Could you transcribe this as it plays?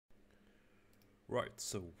Right,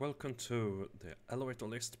 so welcome to the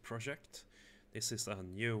Elevatorlist project. This is a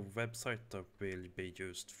new website that will be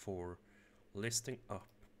used for listing up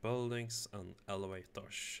buildings and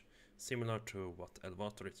elevators, similar to what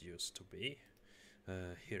Elevatorlist used to be.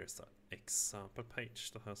 Here is an example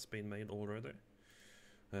page that has been made already.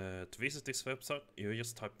 To visit this website, you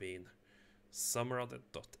just type in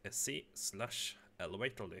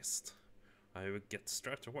SummerADDE.se/elevatorlist. I will get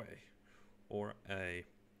straight away, or a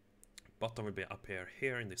button will be appear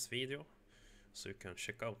here in this video, so you can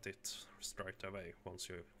check out it straight away once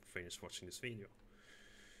you finish watching this video.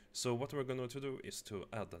 So what we're going to do is to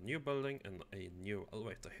add a new building and a new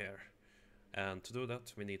elevator here, and to do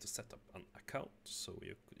that we need to set up an account. So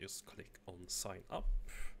you just click on sign up.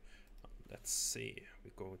 Let's see,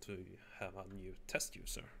 we're going to have a new test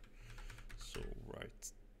user, so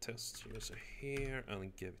write test user here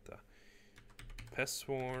and give it a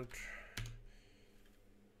password.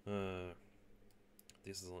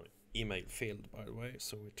 This is an email field, by the way,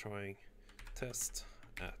 so we're trying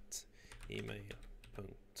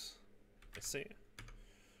test@email.se,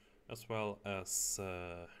 as well as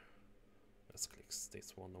let's click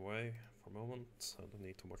this one away for a moment. I don't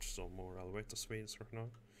need to watch some more elevator speeds right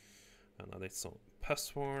now. And add some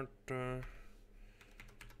password.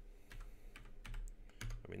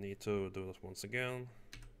 We need to do that once again.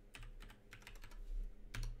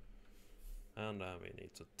 And we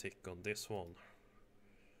need to tick on this one,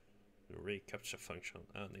 the reCAPTCHA function,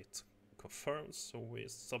 and it confirms. So we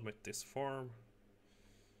submit this form.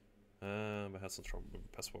 We had some trouble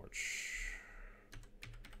with passwords.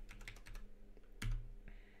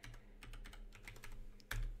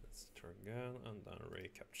 Let's try again, and then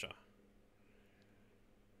reCAPTCHA.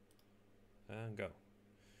 And go.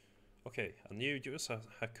 Okay, a new user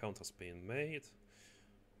account has been made.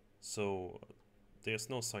 So there's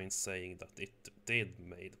no sign saying that it did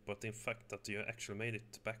made, but in fact that you actually made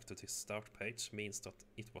it back to this start page means that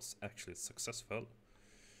it was actually successful.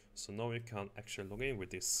 So now you can actually log in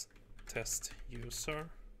with this test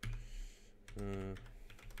user.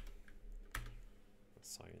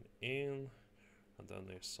 Sign in, and then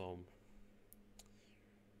there's some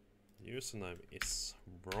username is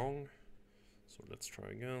wrong. So let's try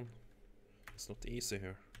again. It's not easy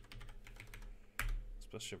here,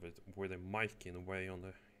 especially with a mic in the way on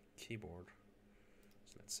the keyboard.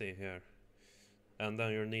 So let's see here. And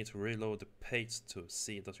then you need to reload the page to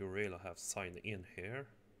see that you really have signed in here.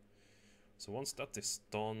 So once that is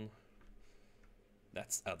done,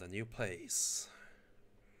 let's add a new place.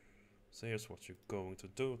 So here's what you're going to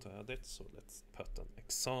do to add it. So let's put an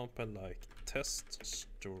example like test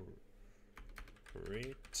street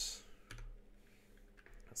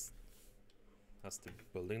as the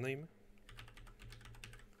building name,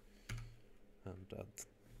 and add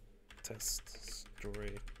test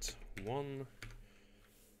street 1,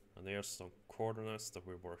 and here's some coordinates that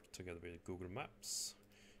we work together with Google Maps.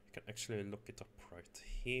 You can actually look it up right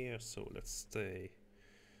here. So let's stay,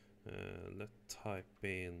 let's type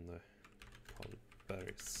in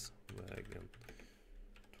Karlbergsvägen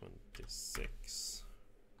 26.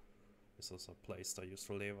 This is a place I used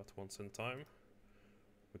to live at once in time.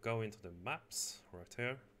 We go into the maps right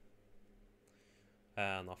here,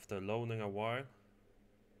 and after loading a while,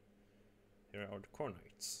 here are the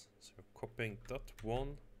coordinates. So you're copying that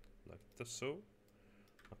one like so,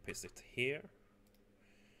 I paste it here,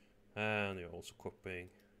 and you're also copying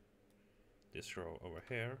this row over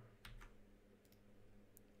here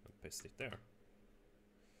and paste it there.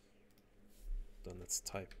 Then let's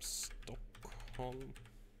type Stockholm.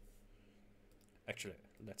 Actually,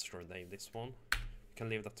 let's rename this one. You can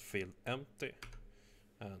leave that field empty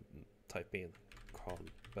and type in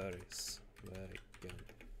Karlbergsvägen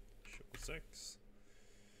 26.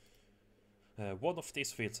 One of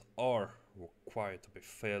these fields are required to be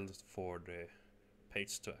filled for the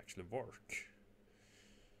page to actually work.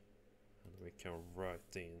 And we can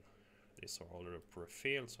write in, these are already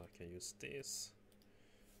pre-filled, so I can use this.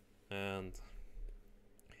 And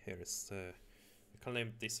here is the, you can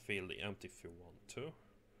leave this field empty if you want to.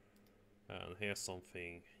 And here's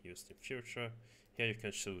something used in future. Here you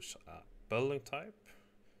can choose a building type.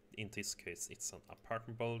 In this case it's an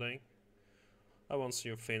apartment building. And once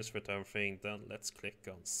you finish with everything, then let's click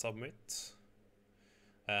on submit,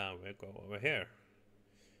 and we'll go over here.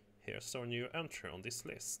 Here's our new entry on this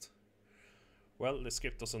list. Well, the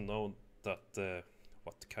script doesn't know that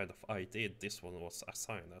what kind of ID this one was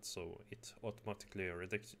assigned at, so it automatically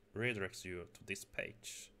redirects you to this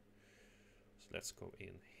page. So let's go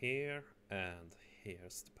in here, and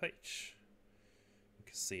here's the page. You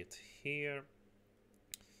can see it here.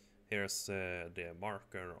 Here's the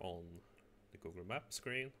marker on the Google Map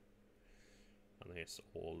screen. And here's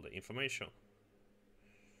all the information.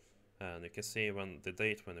 And you can see when the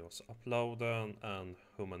date when it was uploaded and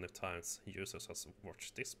how many times users has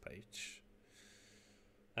watched this page.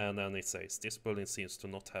 And then it says this building seems to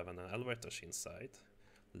not have any elevators inside.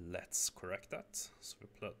 Let's correct that.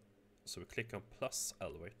 So we click on plus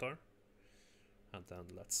elevator, and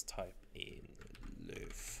then let's type in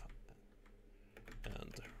Luf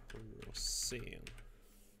and Rosin.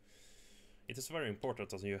 It is very important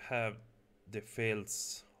that you have the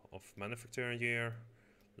fields of manufacturing year,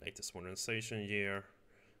 latest modernization year,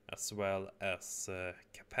 as well as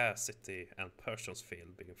capacity and persons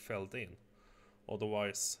field being filled in.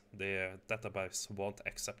 Otherwise the database won't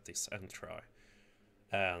accept this entry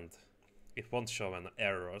and it won't show any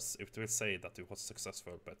errors. It will say that it was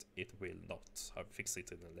successful, but it will not. I'll fix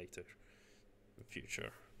it in a later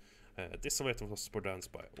future. This elevator was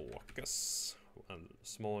produced by Åkes, a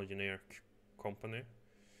small generic company.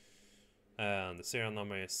 And the serial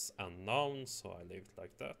number is unknown, so I leave it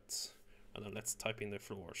like that. And then let's type in the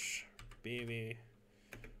floors. BV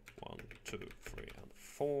 1, 2, 3, and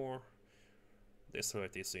 4. This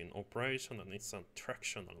elevator is in operation and it's a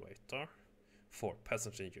traction elevator for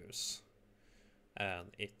passenger use. And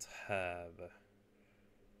it have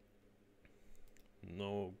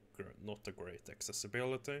not a great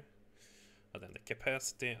accessibility. And then the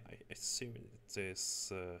capacity, I assume it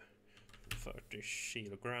is 30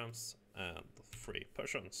 kilograms and 3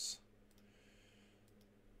 persons.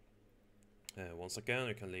 Once again,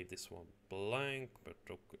 you can leave this one blank, but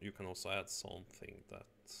you can also add something that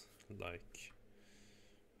like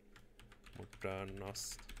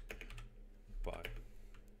modernized by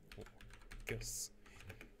Åkes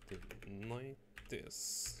the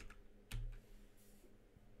 90s.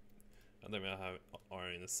 And then we have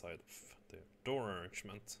our inside of the door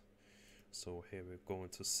arrangement. So here we're going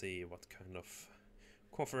to see what kind of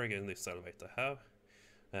configuration this elevator have.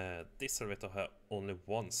 This elevator have only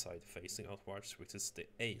one side facing outwards, which is the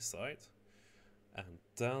A side. And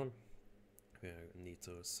then we need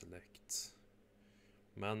to select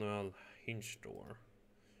manual hinge door.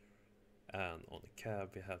 And on the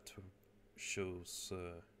cab we have to choose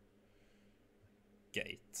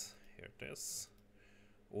gate. Here it is.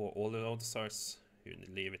 Or all the other sides you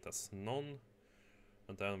leave it as none.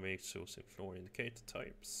 And then we choose floor indicator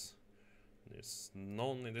types. There's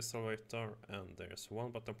none in this elevator, and there's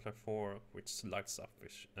one button platform which lights up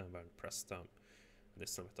when pressed down.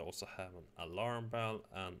 This elevator also have an alarm bell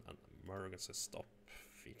and an emergency stop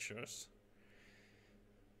features.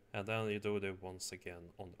 And then you do it once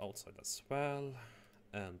again on the outside as well.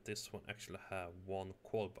 And this one actually have one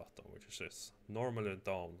call button, which is normally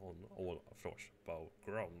down on all floors above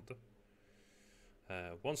ground.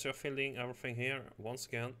 Once you're filling everything here, once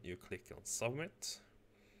again you click on submit.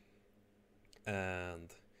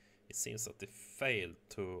 And it seems that it failed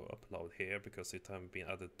to upload here because it hasn't been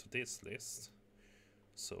added to this list.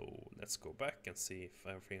 So let's go back and see if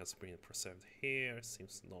everything has been preserved here. It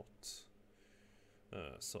seems not.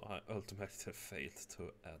 So I ultimately failed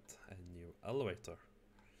to add a new elevator.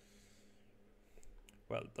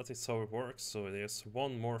 Well, that is how it works. So there's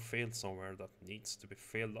one more field somewhere that needs to be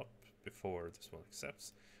filled up before this one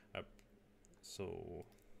accepts. So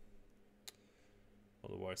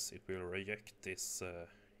otherwise it will reject this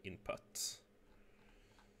input.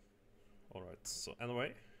 Alright, so anyway,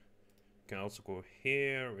 you can also go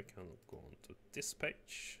here, we can go on to this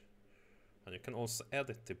page. And you can also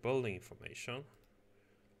edit the building information,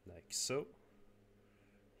 like so.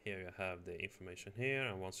 Here you have the information here,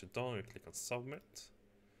 and once you're done, you click on submit.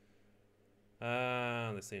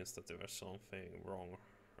 And it seems that there was something wrong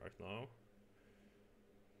right now.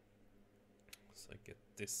 So I get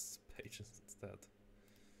this page instead.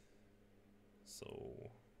 So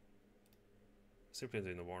simply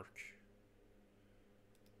didn't work.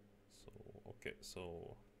 So okay,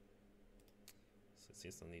 so it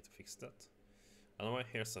seems I need to fix that. Anyway,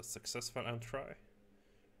 here's a successful entry.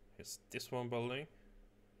 Here's this one building,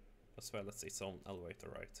 as well as its own elevator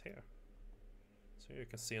right here. So you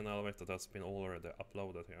can see an elevator that's been already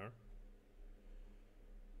uploaded here.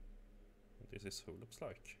 This is who it looks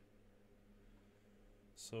like.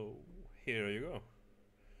 So here you go.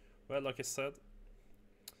 Well, like I said,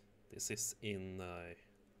 this is in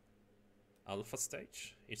alpha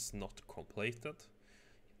stage. It's not completed.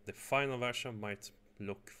 The final version might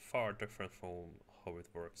look far different from how it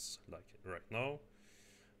works like right now.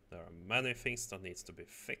 There are many things that needs to be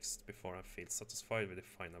fixed before I feel satisfied with the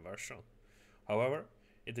final version. However,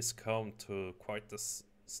 it is come to quite a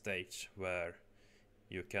stage where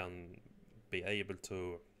you can be able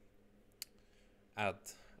to add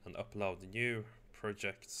and upload new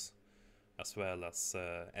projects as well as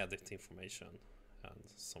edit information and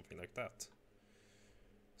something like that.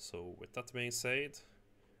 So with that being said,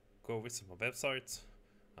 go visit my website,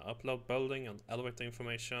 I upload building and elevator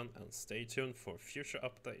information, and stay tuned for future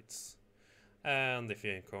updates. And if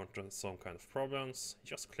you encounter some kind of problems,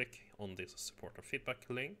 just click on this support or feedback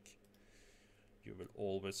link. You will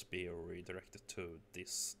always be redirected to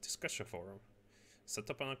this discussion forum. Set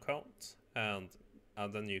up an account and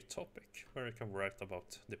add a new topic where you can write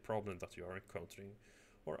about the problem that you are encountering,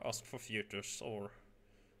 or ask for features or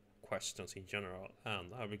questions in general,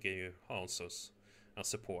 and I will give you answers and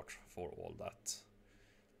support for all that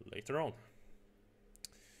later on.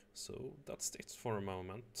 So that's it for a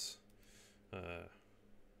moment.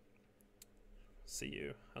 See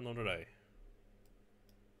you another day.